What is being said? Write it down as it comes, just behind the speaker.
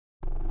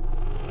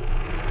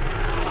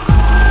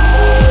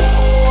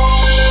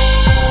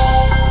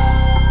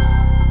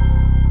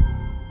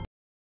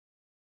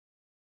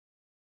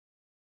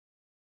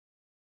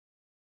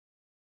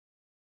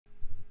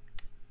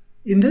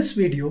In this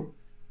video,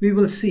 we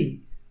will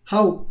see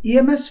how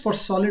EMS for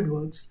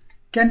SOLIDWORKS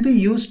can be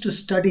used to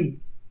study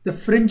the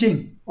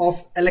fringing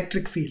of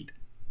electric field.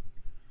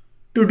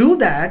 To do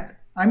that,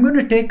 I'm going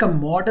to take a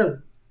model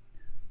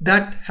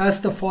that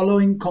has the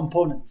following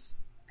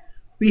components.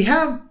 We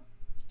have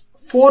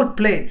 4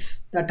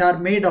 plates that are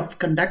made of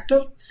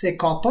conductor, say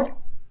copper,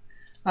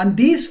 and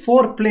these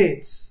 4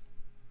 plates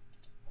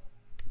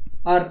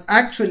are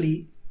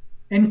actually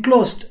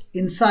enclosed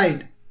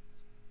inside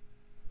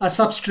a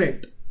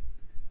substrate,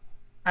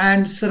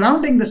 and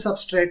surrounding the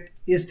substrate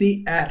is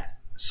the air.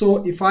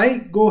 So if I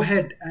go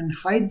ahead and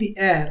hide the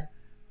air,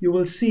 you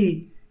will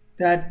see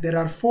that there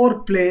are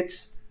 4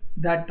 plates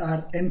that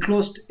are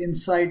enclosed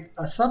inside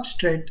a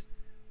substrate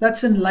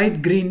that's in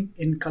light green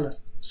in color.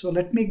 So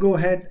let me go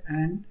ahead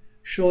and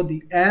show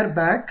the air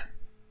back.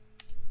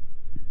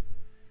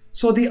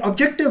 So the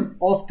objective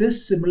of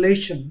this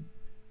simulation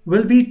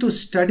will be to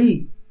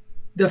study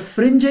the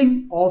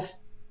fringing of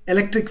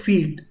electric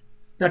field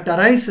that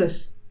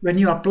arises when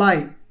you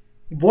apply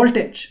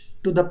voltage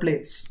to the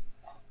plates.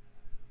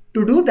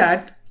 To do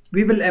that,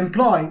 we will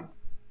employ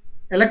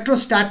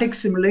electrostatic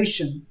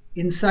simulation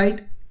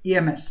inside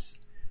EMS.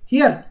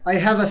 Here I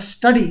have a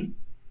study,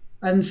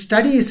 and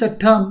study is a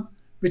term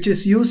which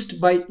is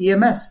used by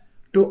EMS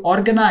to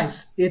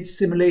organize its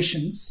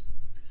simulations.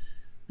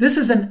 This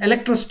is an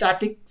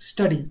electrostatic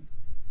study.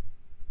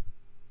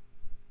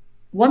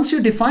 Once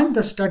you define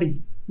the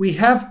study, we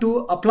have to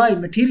apply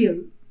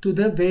material to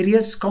the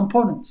various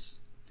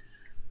components.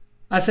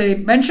 As I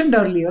mentioned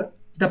earlier,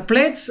 the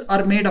plates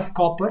are made of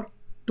copper.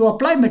 To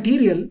apply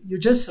material, you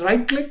just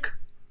right click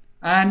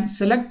and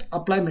select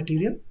apply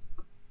material.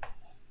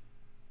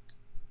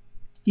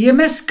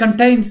 EMS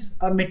contains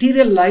a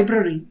material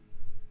library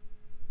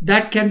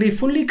that can be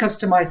fully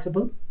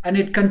customizable, and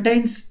it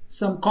contains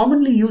some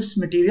commonly used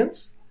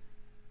materials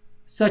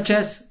such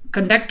as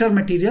conductor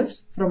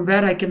materials from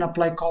where I can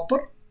apply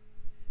copper.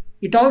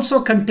 It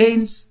also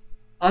contains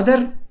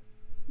other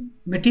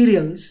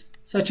materials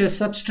such as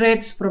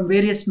substrates from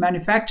various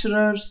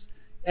manufacturers,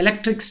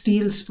 electric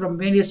steels from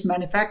various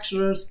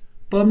manufacturers,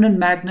 permanent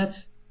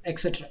magnets,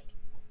 etc.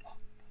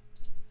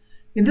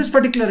 In this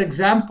particular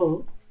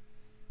example,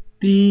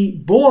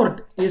 the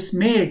board is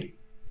made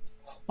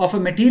of a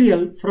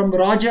material from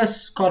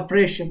Rogers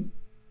Corporation,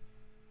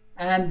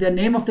 and the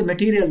name of the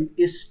material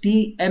is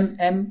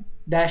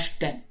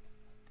TMM-10.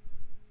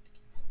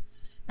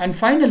 And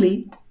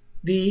finally,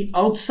 the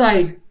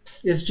outside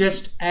is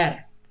just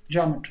air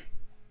geometry.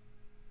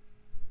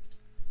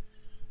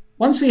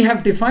 Once we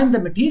have defined the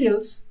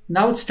materials,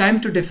 now it's time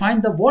to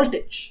define the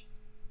voltage.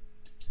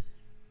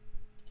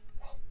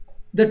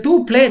 The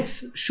 2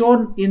 plates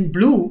shown in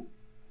blue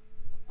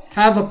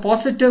have a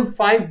positive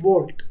 5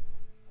 volt,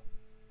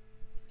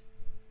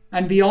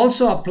 and we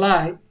also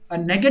apply a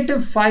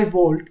negative 5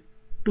 volt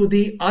to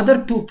the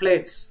other 2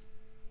 plates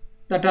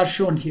that are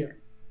shown here.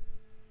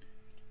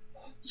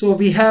 So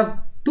we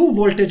have 2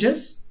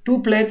 voltages,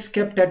 2 plates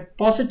kept at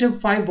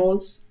positive 5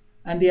 volts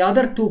and the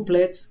other 2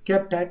 plates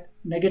kept at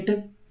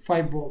negative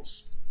 5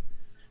 volts.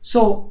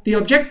 So the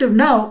objective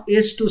now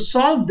is to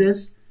solve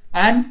this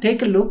and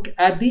take a look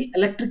at the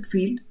electric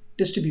field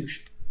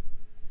distribution.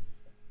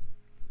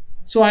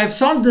 So I have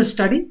solved this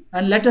study,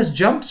 and let us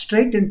jump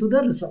straight into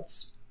the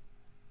results.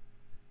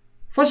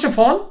 First of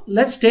all,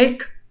 let's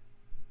take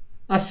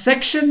a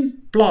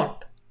section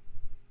plot,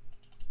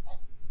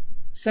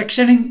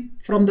 sectioning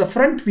from the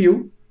front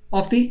view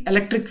of the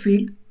electric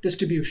field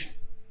distribution.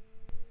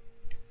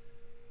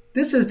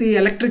 This is the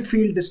electric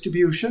field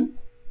distribution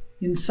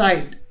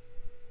inside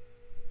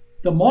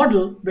the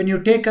model when you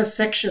take a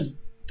section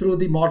through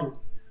the model.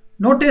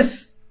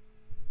 Notice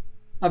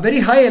a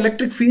very high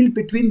electric field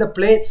between the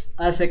plates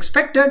as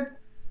expected,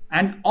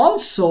 and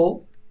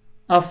also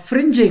a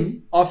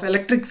fringing of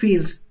electric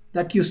fields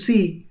that you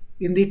see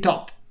in the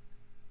top.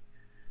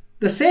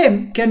 The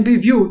same can be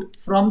viewed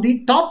from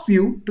the top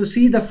view to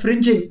see the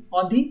fringing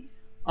on the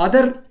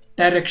other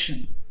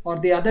direction or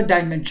the other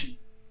dimension.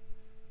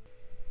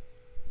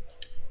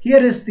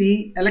 Here is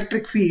the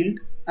electric field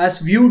as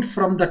viewed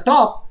from the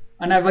top,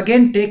 and I've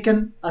again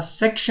taken a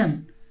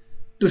section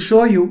to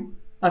show you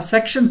a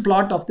section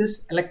plot of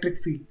this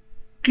electric field.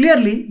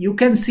 Clearly, you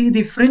can see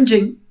the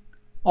fringing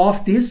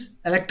of this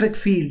electric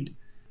field,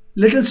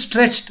 little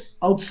stretched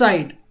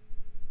outside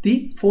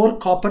the 4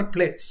 copper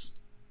plates.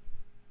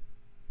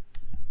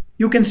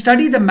 You can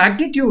study the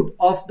magnitude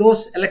of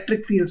those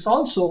electric fields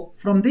also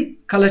from the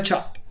color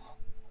chart.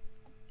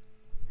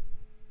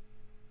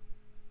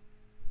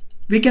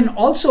 We can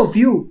also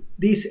view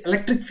these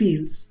electric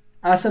fields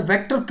as a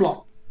vector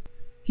plot.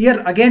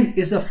 Here again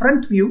is a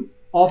front view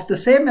of the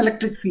same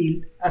electric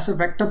field as a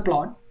vector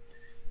plot,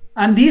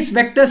 and these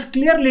vectors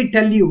clearly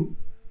tell you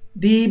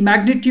the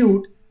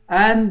magnitude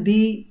and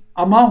the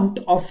amount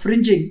of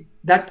fringing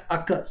that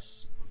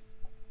occurs.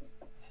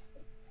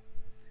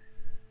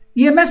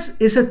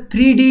 EMS is a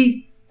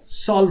 3D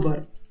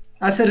solver.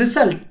 As a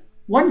result,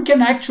 one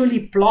can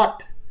actually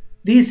plot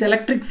these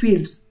electric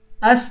fields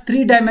as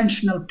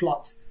 3-dimensional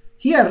plots.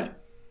 Here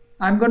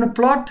I'm going to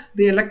plot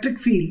the electric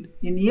field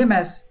in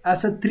EMS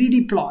as a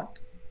 3D plot.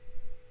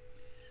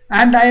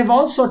 And I have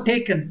also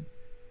taken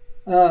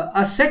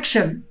a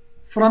section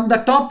from the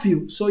top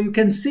view, so you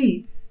can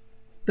see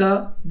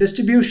the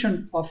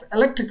distribution of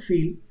electric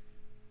field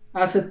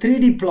as a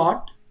 3D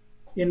plot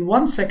in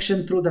one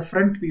section through the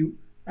front view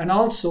and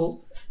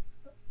also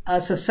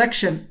as a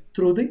section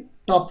through the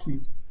top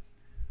view.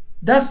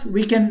 Thus,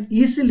 we can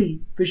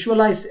easily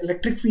visualize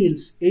electric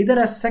fields either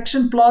as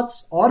section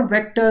plots or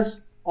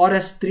vectors or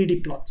as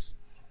 3D plots.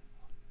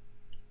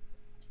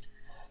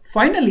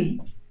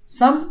 Finally,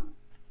 some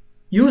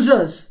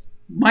users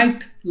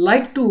might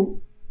like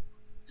to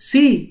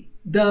see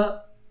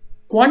the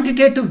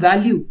quantitative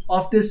value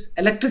of this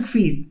electric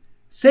field,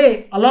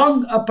 say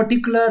along a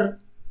particular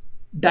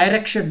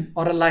direction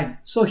or a line.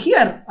 So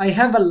here I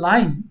have a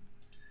line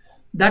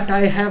that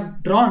I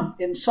have drawn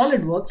in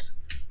SOLIDWORKS.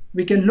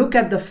 We can look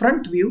at the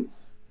front view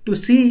to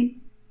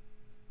see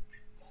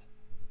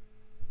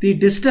the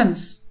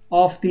distance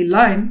of the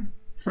line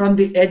from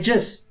the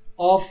edges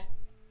of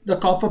the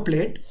copper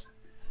plate.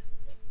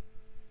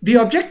 The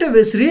objective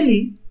is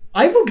really,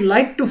 I would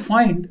like to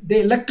find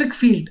the electric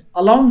field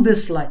along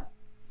this line.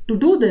 To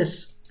do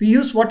this, we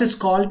use what is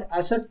called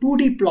as a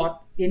 2D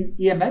plot in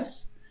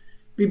EMS.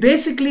 We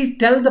basically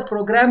tell the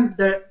program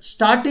the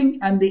starting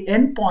and the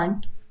end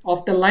point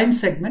of the line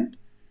segment,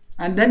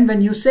 and then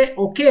when you say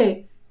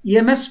OK,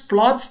 EMS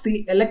plots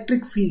the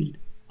electric field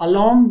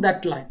along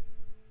that line.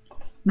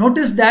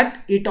 Notice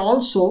that it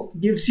also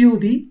gives you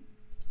the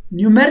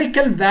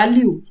numerical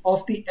value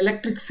of the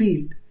electric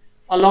field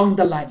along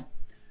the line.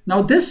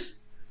 Now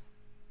this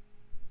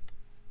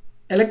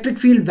electric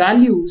field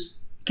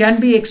values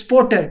can be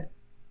exported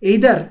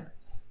either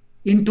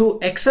into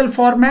Excel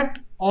format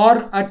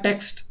or a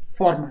text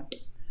format.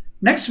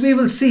 Next, we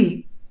will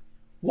see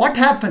what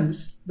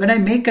happens when I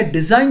make a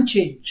design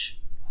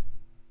change.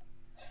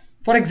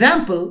 For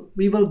example,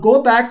 we will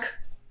go back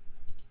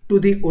to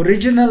the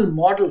original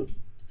model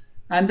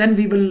and then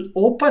we will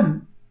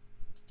open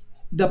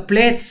the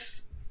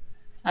plates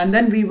and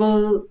then we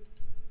will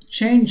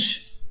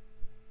change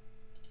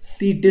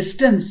the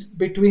distance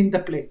between the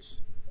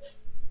plates.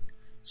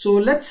 So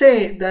let's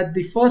say that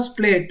the first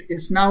plate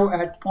is now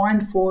at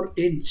 0.4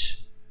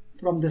 inch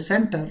from the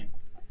center,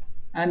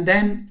 and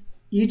then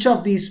each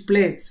of these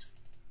plates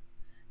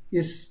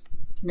is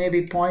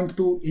maybe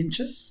 0.2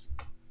 inches.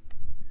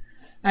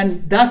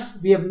 And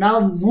thus we have now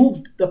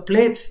moved the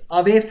plates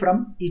away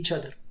from each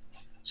other.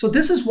 So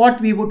this is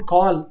what we would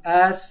call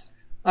as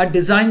a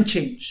design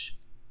change.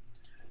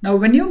 Now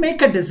when you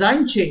make a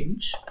design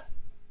change,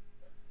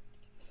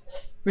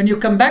 when you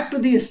come back to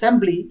the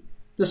assembly,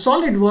 the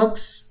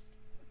SOLIDWORKS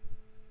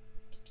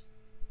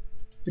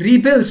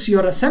rebuilds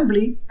your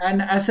assembly, and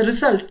as a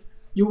result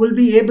you will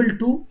be able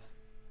to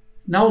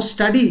now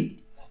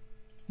study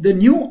the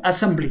new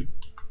assembly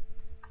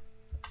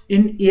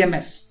in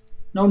EMS.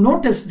 Now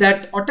notice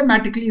that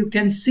automatically you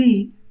can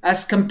see,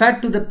 as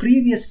compared to the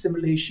previous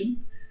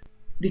simulation,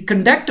 the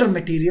conductor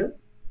material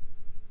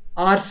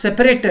are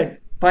separated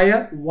by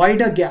a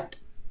wider gap.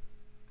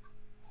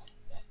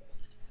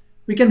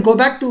 We can go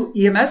back to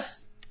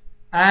EMS,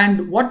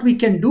 and what we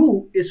can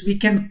do is we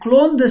can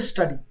clone this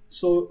study.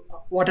 So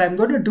what I'm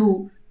going to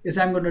do is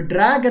I'm going to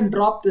drag and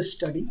drop this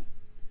study,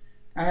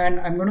 and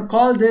I'm going to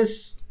call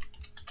this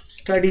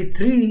study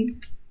 3,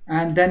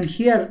 and then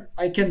here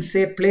I can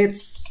say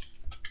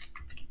plates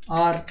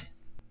are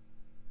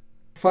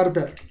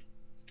further.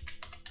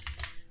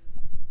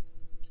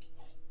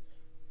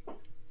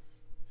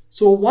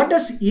 So what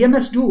does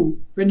EMS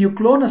do when you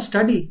clone a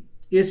study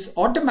is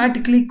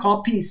automatically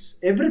copies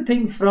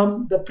everything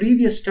from the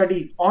previous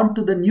study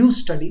onto the new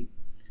study.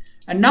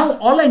 And now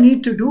all I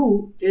need to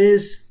do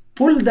is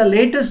pull the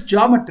latest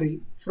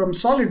geometry from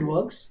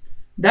SOLIDWORKS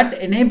that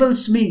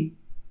enables me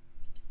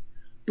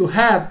to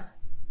have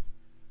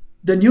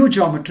the new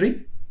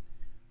geometry.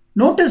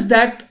 Notice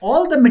that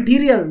all the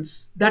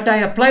materials that I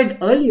applied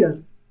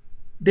earlier,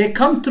 they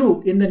come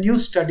through in the new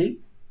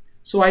study.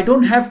 So I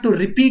don't have to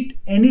repeat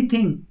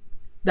anything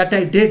that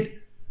I did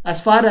as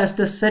far as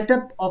the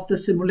setup of the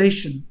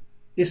simulation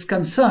is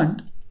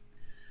concerned.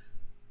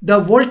 The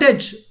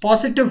voltage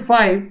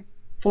 +5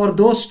 for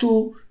those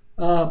two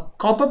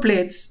copper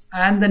plates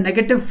and the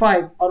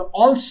 -5 are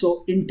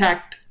also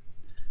intact.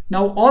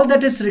 Now all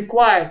that is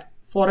required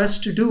for us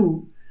to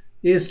do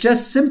is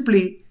just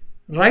simply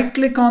right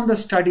click on the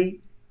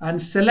study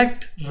and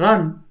select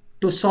Run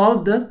to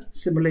solve the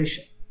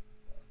simulation.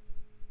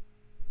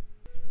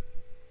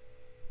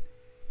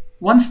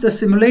 Once the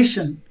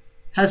simulation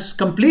has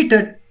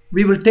completed,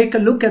 we will take a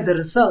look at the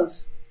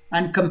results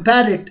and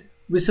compare it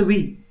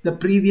vis-a-vis the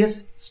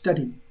previous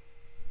study.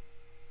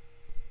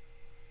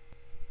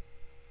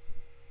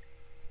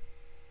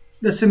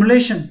 The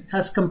simulation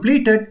has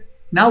completed.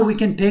 Now we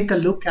can take a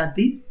look at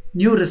the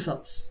new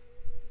results.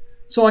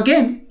 So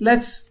again,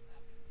 let's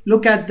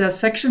look at the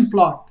section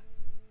plot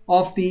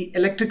of the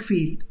electric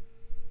field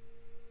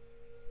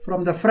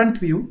from the front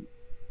view.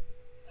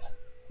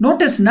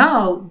 Notice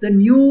now the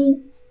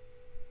new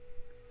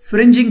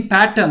fringing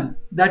pattern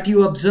that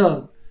you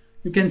observe.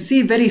 You can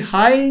see very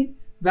high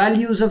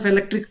values of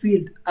electric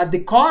field at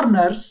the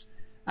corners,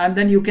 and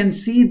then you can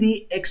see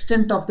the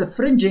extent of the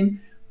fringing,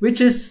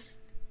 which is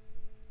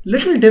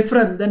little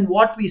different than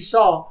what we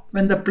saw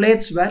when the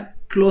plates were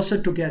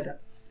closer together.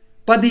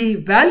 But the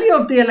value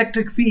of the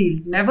electric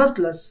field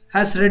nevertheless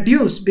has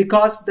reduced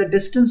because the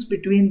distance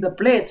between the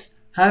plates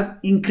have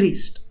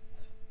increased.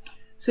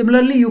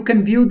 Similarly, you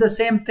can view the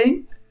same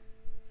thing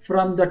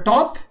from the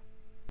top.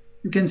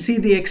 You can see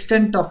the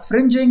extent of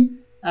fringing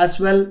as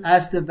well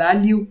as the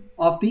value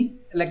of the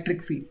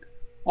electric field.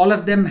 All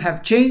of them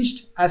have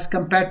changed as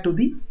compared to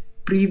the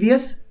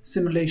previous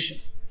simulation.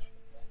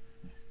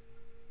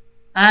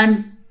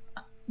 And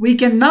we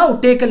can now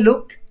take a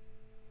look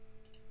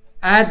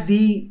at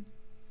the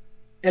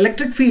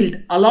electric field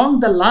along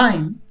the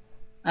line,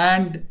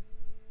 and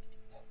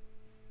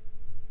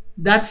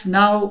that's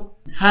now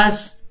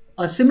has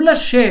a similar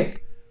shape,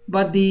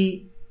 but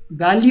the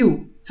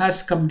value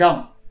has come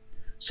down.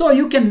 So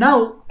you can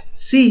now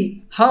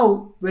see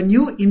how when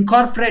you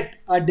incorporate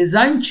a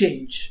design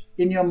change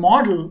in your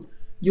model,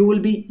 you will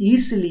be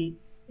easily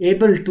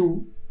able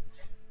to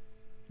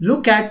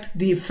look at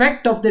the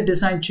effect of the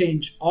design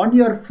change on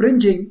your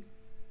fringing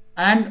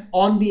and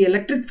on the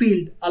electric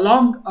field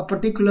along a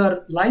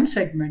particular line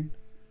segment,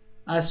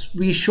 as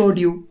we showed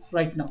you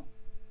right now.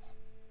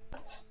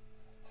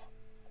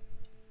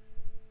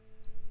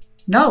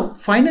 Now,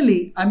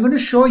 finally, I'm going to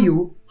show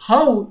you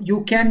how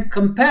you can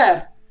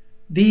compare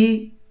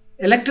the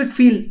electric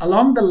field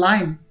along the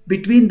line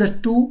between the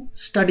two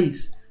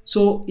studies.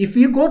 So if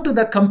you go to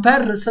the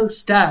Compare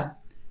Results tab,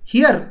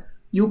 here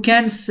you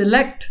can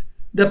select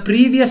the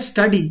previous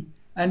study,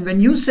 and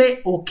when you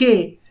say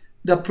OK,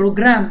 the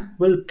program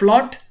will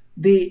plot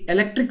the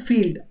electric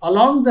field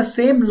along the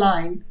same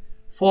line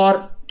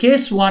for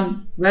case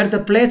 1 where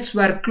the plates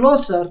were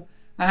closer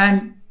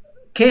and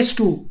case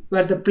 2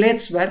 where the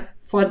plates were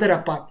further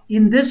apart.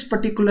 In this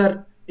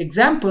particular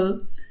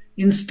example,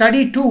 in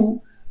study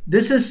 2,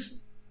 this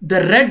is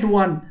the red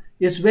one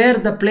is where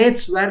the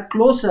plates were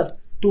closer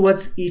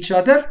towards each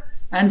other,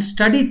 and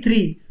study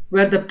 3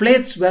 where the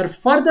plates were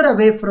further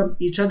away from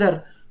each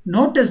other.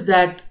 Notice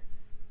that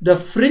the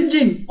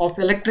fringing of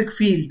electric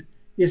field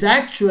is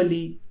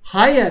actually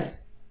higher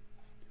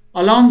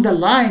along the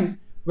line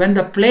when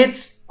the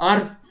plates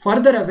are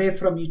further away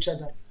from each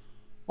other.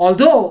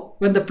 Although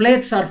when the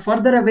plates are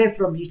further away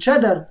from each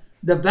other,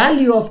 the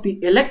value of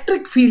the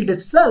electric field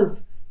itself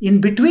in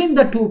between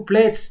the two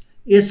plates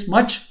is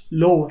much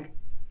lower.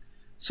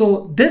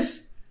 So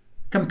this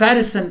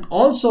comparison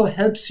also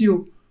helps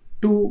you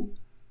to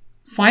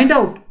find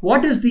out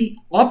what is the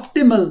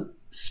optimal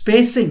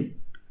spacing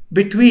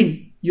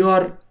between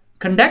your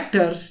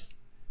conductors,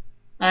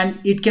 and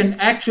it can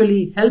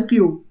actually help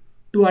you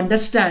to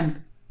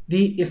understand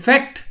the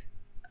effect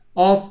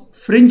of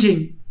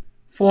fringing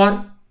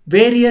for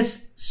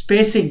various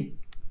spacing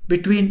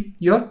between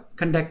your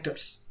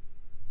conductors.